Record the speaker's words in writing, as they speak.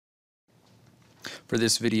For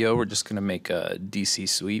this video, we're just going to make a DC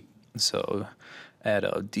sweep. So add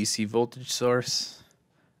a DC voltage source,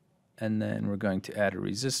 and then we're going to add a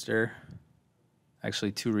resistor,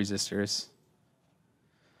 actually two resistors.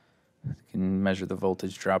 You can measure the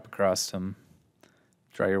voltage drop across them,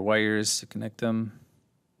 draw your wires to connect them.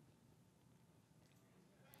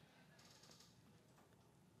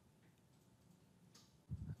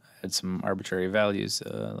 Add some arbitrary values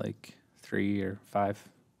like 3 or 5,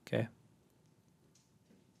 okay?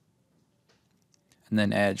 And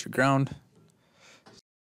then add your ground.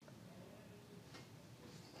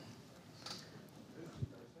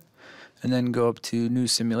 And then go up to New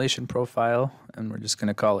Simulation Profile, and we're just going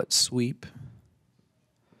to call it Sweep.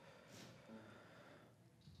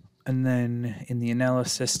 And then in the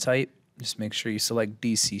analysis type, just make sure you select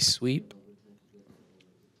DC Sweep.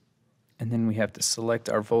 And then we have to select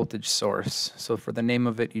our voltage source. So for the name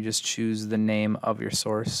of it, you just choose the name of your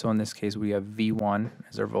source. So in this case, we have V1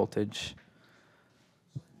 as our voltage.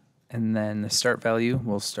 And then the start value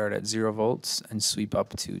will start at 0 volts and sweep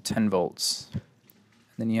up to 10 volts. And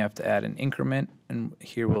then you have to add an increment, and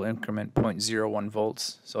here we'll increment 0.01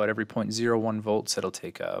 volts. So at every 0.01 volts, it'll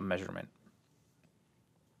take a measurement.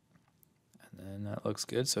 And then that looks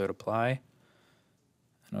good, so hit apply,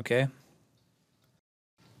 and okay.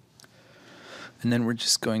 And then we're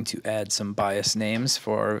just going to add some bias names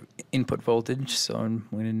for our input voltage. So I'm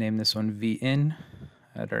going to name this one Vin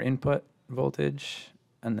at our input voltage,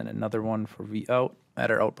 and then another one for Vout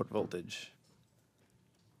at our output voltage.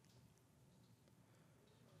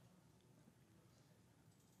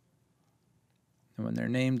 And when they're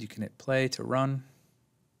named, you can hit play to run,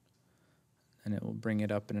 and it will bring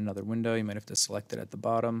it up in another window. You might have to select it at the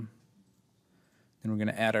bottom. Then we're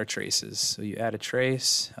going to add our traces. So you add a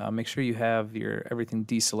trace. Make sure you have your everything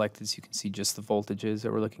deselected so you can see just the voltages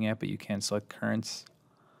that we're looking at, but you can't select currents.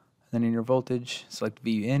 And then in your voltage, select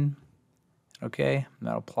Vin. Okay, and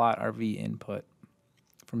that'll plot our V input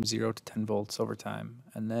from 0 to 10 volts over time.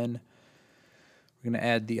 And then we're going to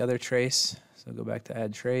add the other trace. So go back to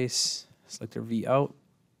Add Trace, select our V out,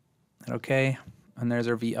 and okay, and there's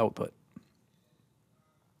our V output.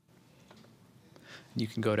 You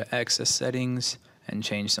can go to Access Settings and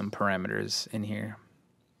change some parameters in here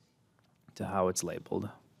to how it's labeled.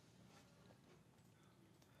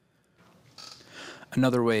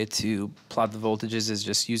 Another way to plot the voltages is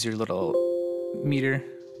just use your little meter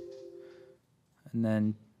and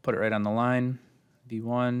then put it right on the line,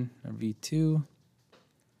 V1 or V2,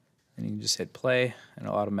 and you can just hit play and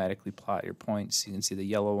it'll automatically plot your points. You can see the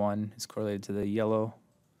yellow one is correlated to the yellow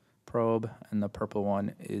probe, and the purple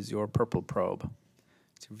one is your purple probe.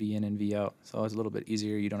 It's your Vin and Vout, so it's a little bit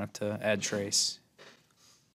easier. You don't have to add trace.